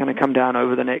changes that are going to come down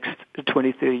over the next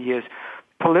 20, 30 years.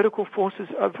 Political forces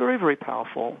are very, very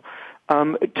powerful.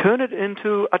 Turn it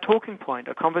into a talking point,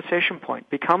 a conversation point.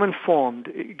 Become informed.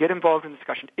 Get involved in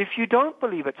discussion. If you don't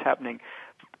believe it's happening,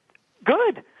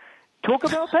 good. Talk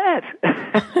about that.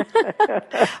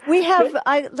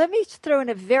 Let me throw in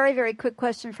a very, very quick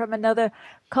question from another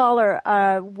caller.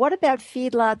 What about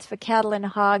feedlots for cattle and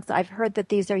hogs? I've heard that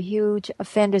these are huge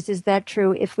offenders. Is that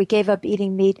true? If we gave up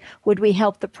eating meat, would we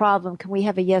help the problem? Can we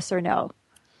have a yes or no?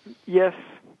 Yes.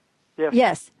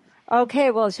 Yes. Okay,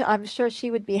 well, I'm sure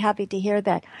she would be happy to hear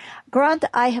that. Grant,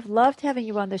 I have loved having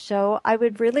you on the show. I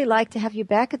would really like to have you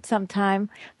back at some time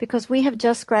because we have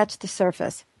just scratched the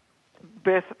surface.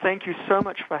 Beth, thank you so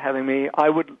much for having me. I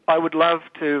would love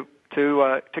to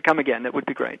come again. That would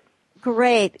be great.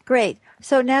 Great.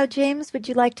 So now, James, would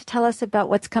you like to tell us about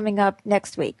what's coming up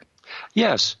next week?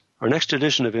 Yes. Our next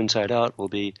edition of Inside Out will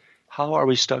be How Are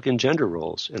We Stuck in Gender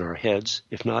Roles in Our Heads,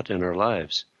 if not in our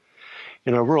lives?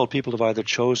 In our world, people have either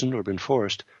chosen or been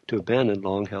forced to abandon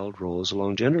long-held roles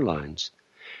along gender lines.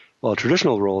 While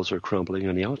traditional roles are crumbling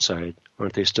on the outside,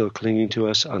 aren't they still clinging to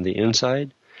us on the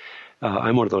inside?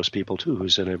 I'm one of those people, too,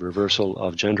 who's in a reversal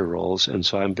of gender roles, and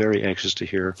so I'm very anxious to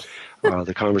hear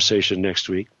the conversation next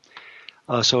week.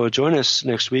 So join us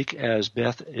next week as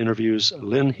Beth interviews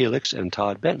Lynn Helix and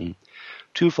Todd Benton,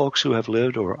 two folks who have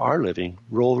lived or are living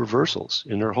role reversals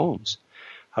in their homes.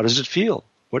 How does it feel?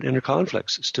 What inner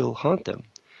conflicts still haunt them?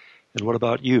 And what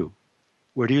about you?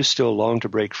 Where do you still long to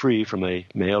break free from a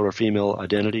male or female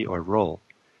identity or role?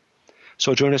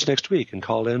 So join us next week and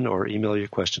call in or email your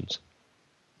questions.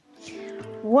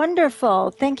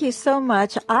 Wonderful. Thank you so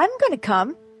much. I'm going to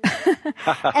come.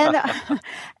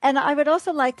 and I would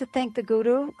also like to thank the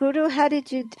Guru. Guru, how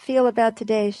did you feel about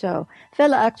today's show?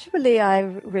 Well, actually, I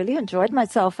really enjoyed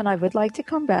myself and I would like to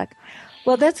come back.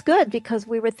 Well, that's good because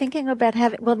we were thinking about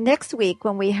next week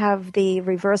when we have the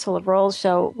Reversal of Roles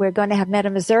show, we're going to have Meta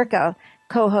Mazurka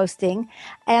co-hosting,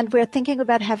 and we're thinking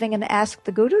about having an Ask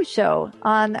the Guru show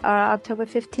on October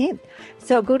 15th.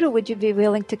 So, Guru, would you be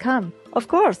willing to come? Of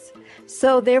course.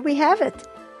 So there we have it.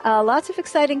 Lots of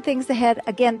exciting things ahead.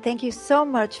 Again, thank you so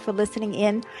much for listening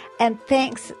in. And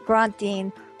thanks, Grant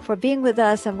Deane, for being with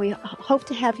us. And we hope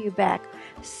to have you back.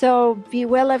 So be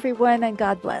well, everyone, and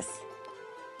God bless.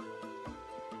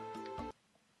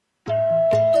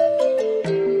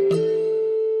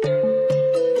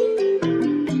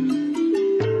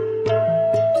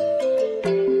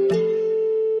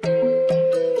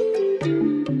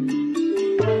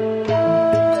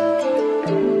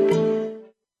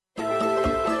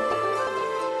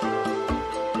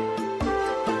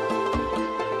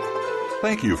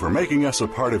 Thank you for making us a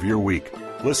part of your week.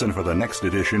 Listen for the next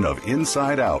edition of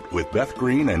Inside Out with Beth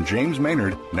Green and James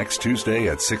Maynard next Tuesday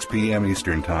at 6 p.m.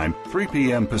 Eastern Time, 3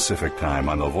 p.m. Pacific Time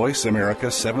on the Voice America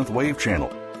 7th Wave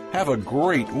Channel. Have a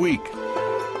great week.